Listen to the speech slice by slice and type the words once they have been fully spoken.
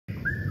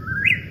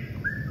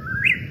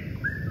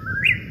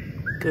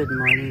Good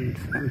morning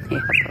from the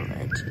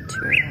Appalachian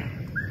Trail.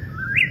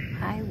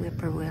 Hi,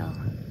 Whippoorwill.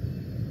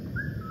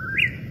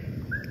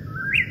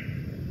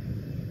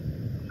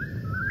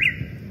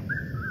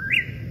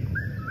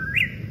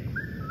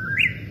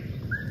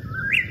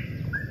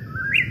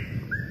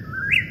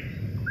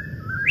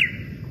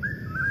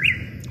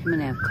 I'm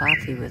gonna have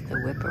coffee with the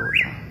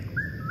whippoorwill.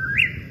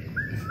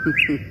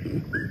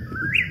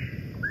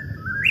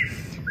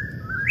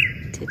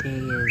 Today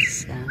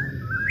is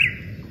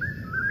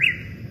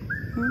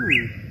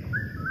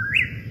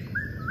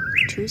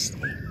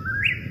Tuesday,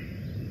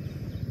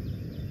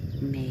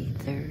 May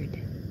 3rd.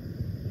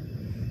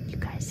 You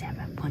guys have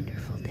a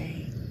wonderful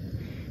day.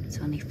 It's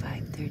only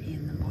 5:30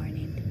 in the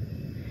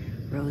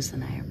morning. Rose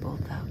and I are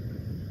both out.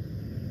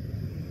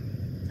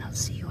 I'll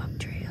see you up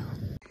trail.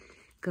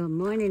 Good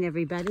morning,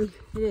 everybody.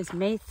 It is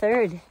May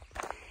 3rd.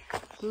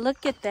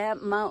 Look at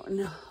that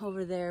mountain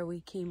over there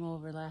we came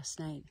over last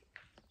night.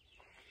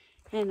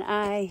 And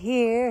I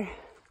hear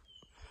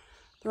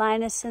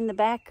Linus in the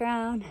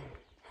background.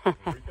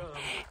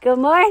 Good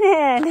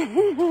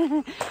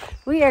morning.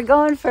 We are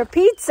going for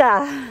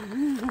pizza.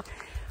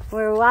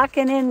 We're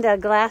walking into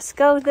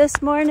Glasgow this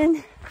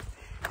morning.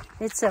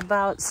 It's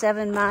about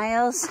 7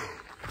 miles.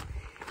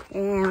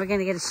 And we're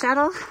gonna get a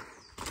shuttle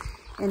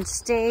and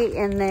stay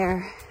in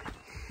there.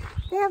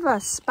 They have a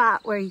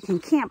spot where you can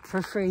camp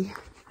for free.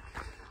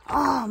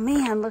 Oh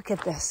man, look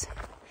at this.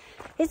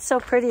 It's so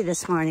pretty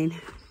this morning.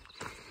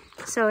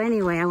 So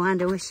anyway, I wanted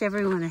to wish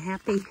everyone a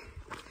happy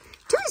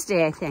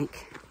Tuesday, I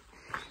think.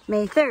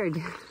 May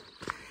 3rd.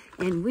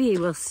 And we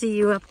will see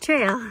you up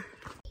trail.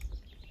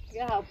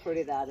 Yeah, how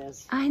pretty that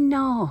is. I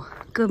know.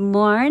 Good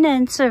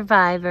morning,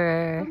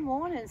 Survivor. Good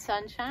morning,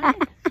 sunshine.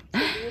 It's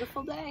a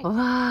beautiful day.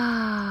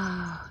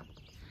 Wow.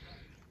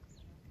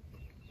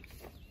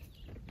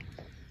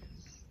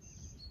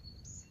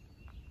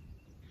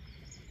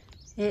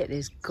 It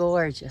is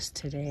gorgeous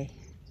today.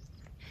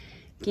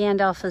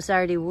 Gandalf is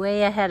already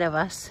way ahead of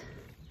us.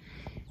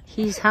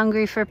 He's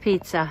hungry for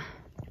pizza.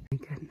 My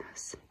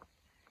goodness.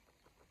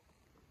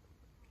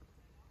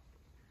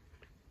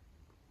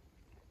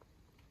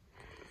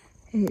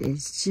 It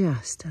is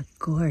just a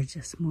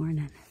gorgeous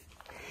morning.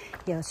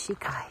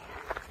 Yoshikai.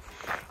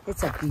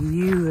 It's a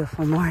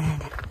beautiful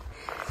morning.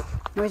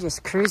 We're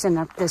just cruising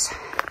up this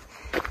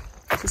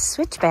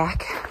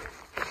switchback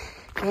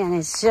and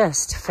it's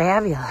just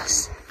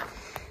fabulous.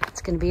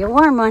 It's gonna be a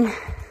warm one.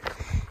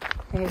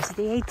 There's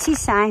the AT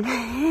sign.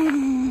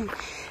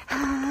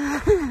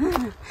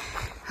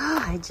 Oh,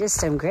 I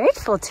just am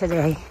grateful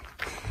today.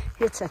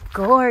 It's a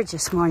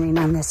gorgeous morning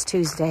on this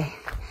Tuesday,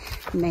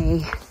 May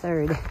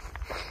 3rd.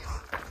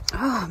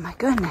 Oh my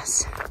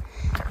goodness,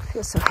 I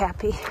feel so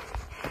happy.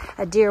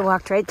 A deer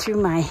walked right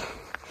through I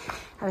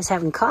was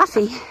having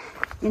coffee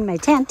in my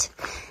tent,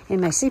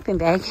 in my sleeping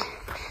bag,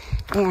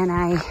 and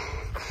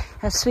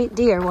a sweet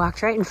deer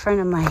walked right in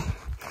front of my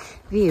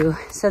view.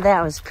 So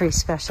that was pretty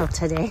special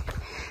today.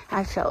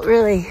 I felt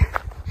really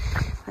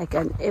like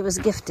it was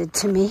gifted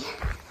to me.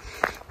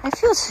 I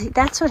feel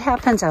that's what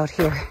happens out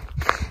here.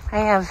 I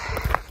have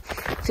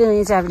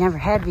feelings I've never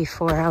had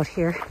before out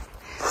here.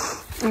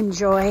 And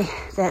joy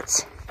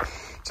that's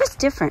just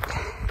different.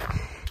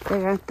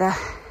 There aren't the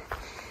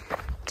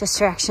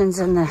distractions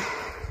and the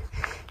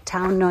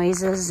town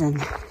noises,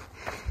 and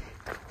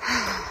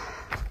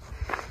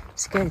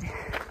it's good.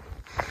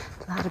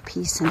 A lot of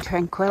peace and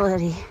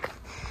tranquility.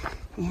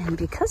 And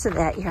because of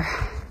that, your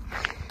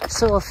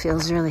soul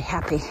feels really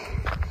happy.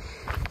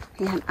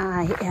 And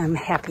I am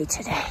happy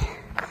today.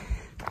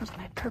 There's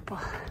my purple,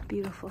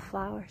 beautiful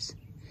flowers.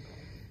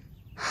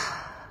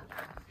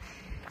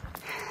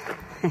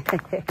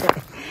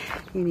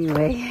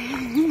 Anyway,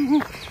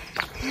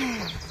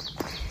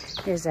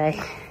 as I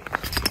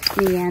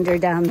meander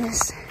down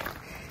this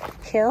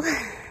hill.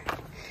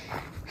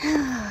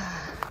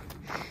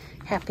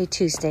 Happy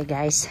Tuesday,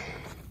 guys.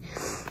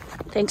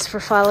 Thanks for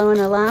following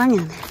along.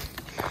 And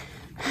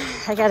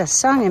I got a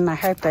song in my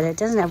heart, but it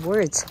doesn't have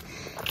words.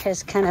 It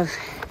has kind of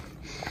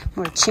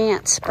more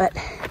chants, but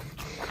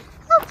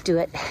I'll do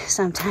it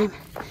sometime.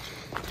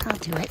 I'll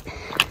do it.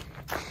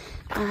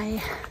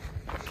 I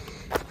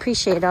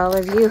appreciate all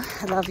of you.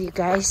 I love you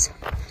guys.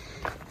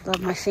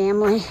 Love my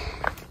family,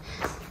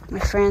 my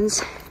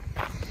friends,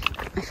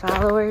 my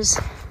followers.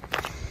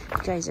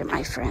 You guys are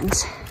my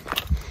friends.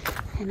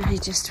 And I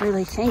just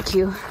really thank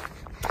you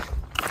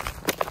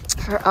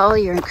for all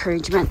your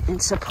encouragement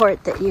and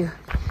support that you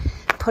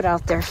put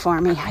out there for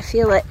me. I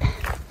feel it.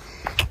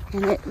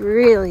 And it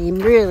really,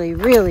 really,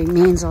 really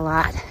means a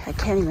lot. I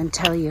can't even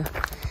tell you.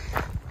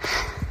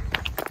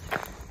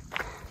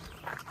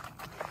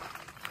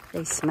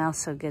 They smell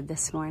so good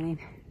this morning.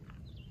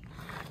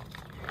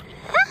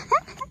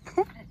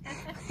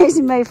 There's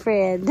my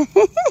friend.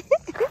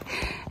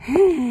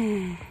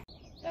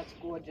 That's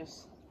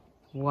gorgeous.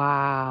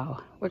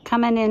 Wow. We're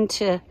coming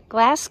into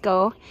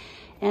Glasgow,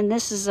 and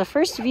this is the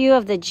first view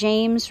of the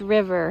James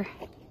River.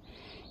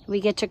 We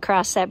get to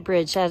cross that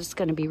bridge. That's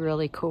going to be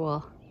really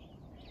cool.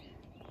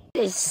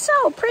 It is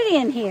so pretty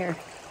in here.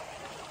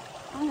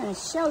 I'm going to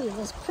show you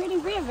this pretty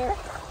river.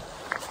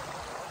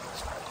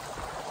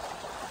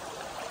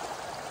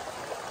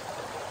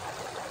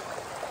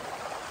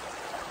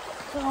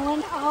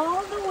 Going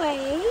all the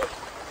way.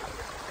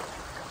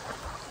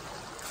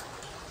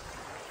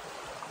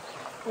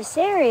 This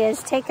area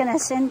is taking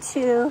us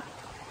into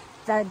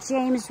the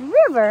James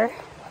River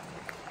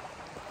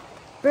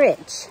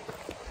bridge.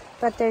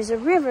 But there's a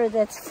river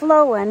that's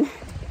flowing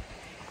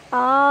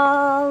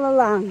all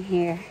along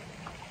here.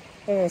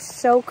 It is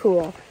so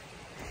cool.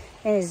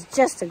 It is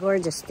just a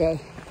gorgeous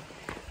day.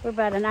 We're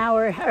about a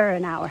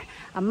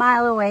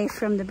mile away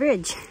from the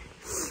bridge.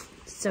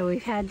 So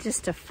we've had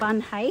just a fun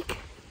hike.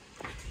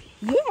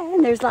 Yeah,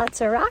 and there's lots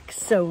of rocks,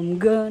 so I'm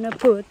gonna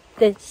put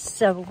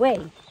this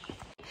away.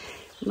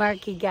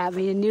 Marky got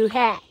me a new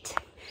hat.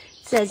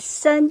 It says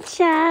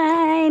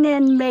Sunshine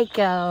and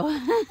Mako.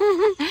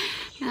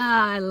 Oh,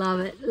 I love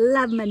it.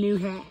 Love my new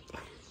hat.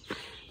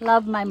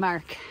 Love my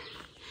Mark.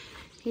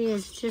 He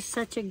is just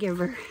such a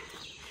giver.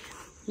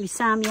 We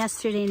saw him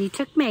yesterday and he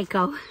took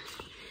Mako.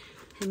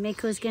 And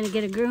Mako's gonna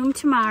get a groom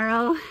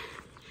tomorrow.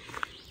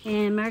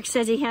 And Mark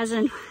says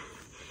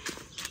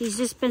he's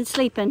just been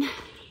sleeping.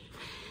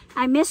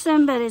 I miss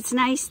him, but it's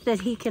nice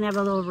that he can have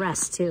a little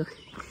rest too.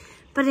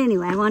 But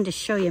anyway, I wanted to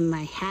show you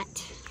my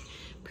hat.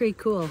 Pretty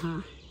cool,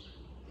 huh?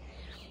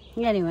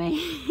 Anyway,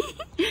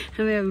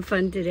 I'm having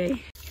fun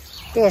today.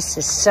 This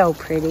is so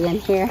pretty in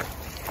here.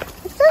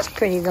 Look at those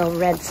pretty little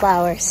red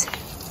flowers.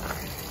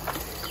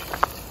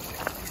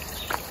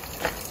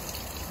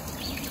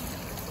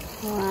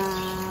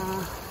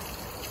 Wow.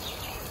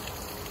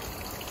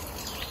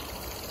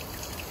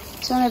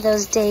 It's one of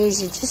those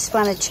days you just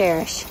want to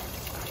cherish.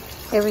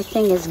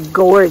 Everything is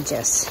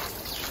gorgeous.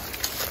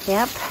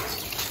 Yep.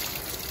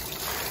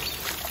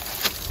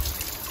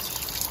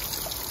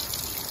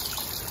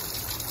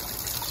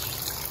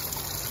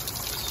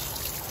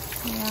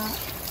 Yeah.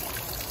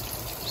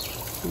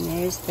 And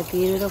there's the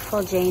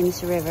beautiful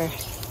James River.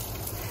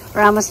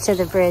 We're almost to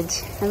the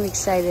bridge. I'm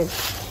excited.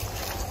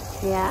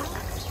 Yeah.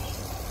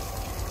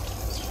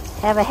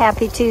 Have a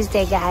happy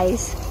Tuesday,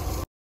 guys.